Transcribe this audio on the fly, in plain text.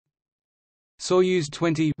Soyuz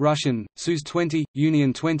 20 Russian, Soyuz 20,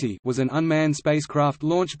 Union 20 was an unmanned spacecraft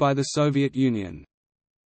launched by the Soviet Union.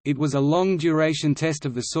 It was a long-duration test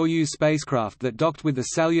of the Soyuz spacecraft that docked with the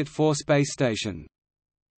Salyut 4 space station.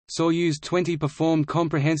 Soyuz 20 performed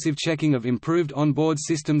comprehensive checking of improved onboard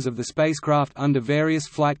systems of the spacecraft under various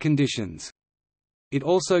flight conditions. It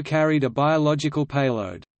also carried a biological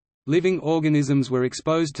payload. Living organisms were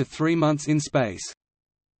exposed to 3 months in space.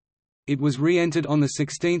 It was re-entered on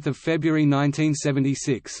 16 February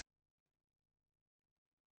 1976.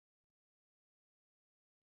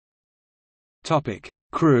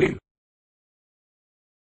 Crew.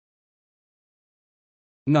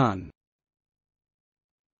 None.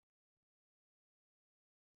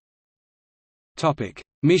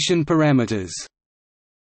 Mission parameters.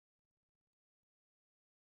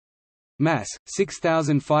 Mass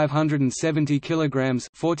 6,570 kilograms,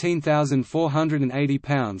 14,480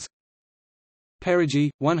 pounds. Perigee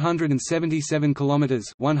 177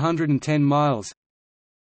 kilometers, 110 miles.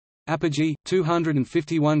 Apogee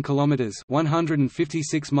 251 kilometers,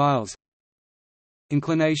 156 miles.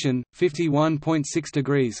 Inclination 51.6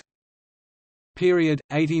 degrees. Period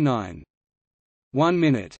 89. 1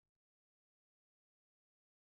 minute.